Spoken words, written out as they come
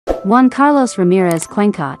Juan Carlos Ramirez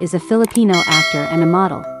Cuenca is a Filipino actor and a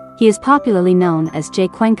model. He is popularly known as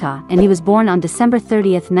Jake Cuenca, and he was born on December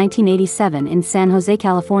 30, 1987 in San Jose,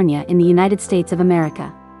 California in the United States of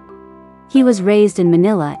America. He was raised in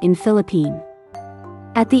Manila in Philippine.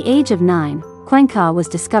 At the age of 9, Cuenca was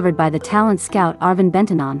discovered by the talent scout Arvin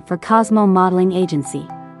Bentonon for Cosmo Modeling Agency.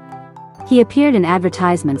 He appeared in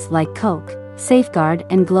advertisements like Coke, Safeguard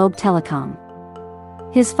and Globe Telecom.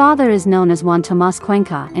 His father is known as Juan Tomas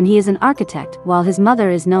Cuenca and he is an architect, while his mother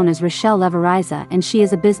is known as Rachele Leveriza and she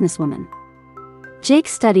is a businesswoman. Jake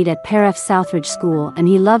studied at Paref Southridge School and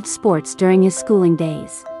he loved sports during his schooling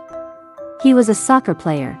days. He was a soccer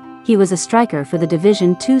player. He was a striker for the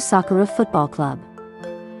Division II Socceroo Football Club.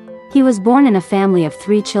 He was born in a family of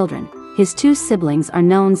 3 children. His 2 siblings are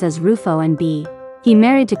known as Rufo and Bea. He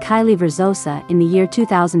married to Kylie Verzosa in the year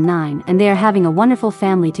 2009 and they are having a wonderful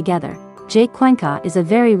family together. Jake Cuenca is a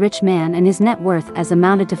very rich man and his net worth has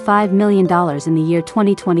amounted to $5 million in the year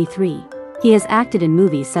 2023. He has acted in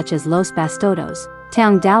movies such as Los Bastardos,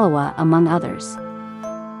 Taong Dalawa among others.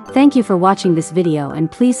 Thank you for watching this video and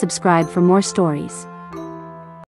please subscribe for more stories.